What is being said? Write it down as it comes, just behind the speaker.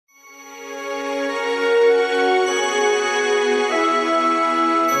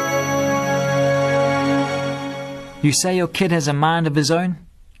You say your kid has a mind of his own?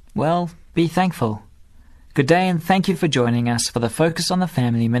 Well, be thankful. Good day and thank you for joining us for the Focus on the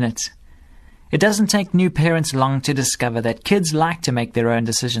Family Minute. It doesn't take new parents long to discover that kids like to make their own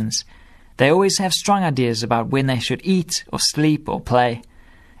decisions. They always have strong ideas about when they should eat or sleep or play.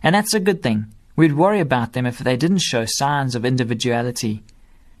 And that's a good thing. We'd worry about them if they didn't show signs of individuality.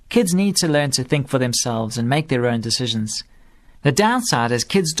 Kids need to learn to think for themselves and make their own decisions. The downside is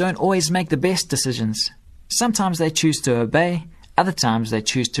kids don't always make the best decisions. Sometimes they choose to obey, other times they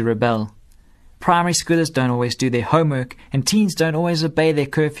choose to rebel. Primary schoolers don't always do their homework, and teens don't always obey their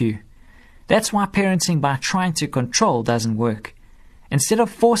curfew. That's why parenting by trying to control doesn't work. Instead of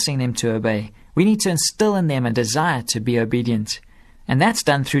forcing them to obey, we need to instill in them a desire to be obedient. And that's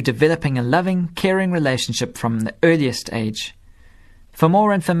done through developing a loving, caring relationship from the earliest age. For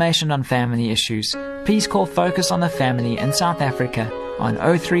more information on family issues, please call Focus on the Family in South Africa on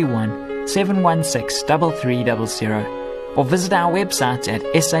 031 716 3300 or visit our website at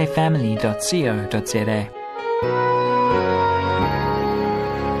safamily.co.za.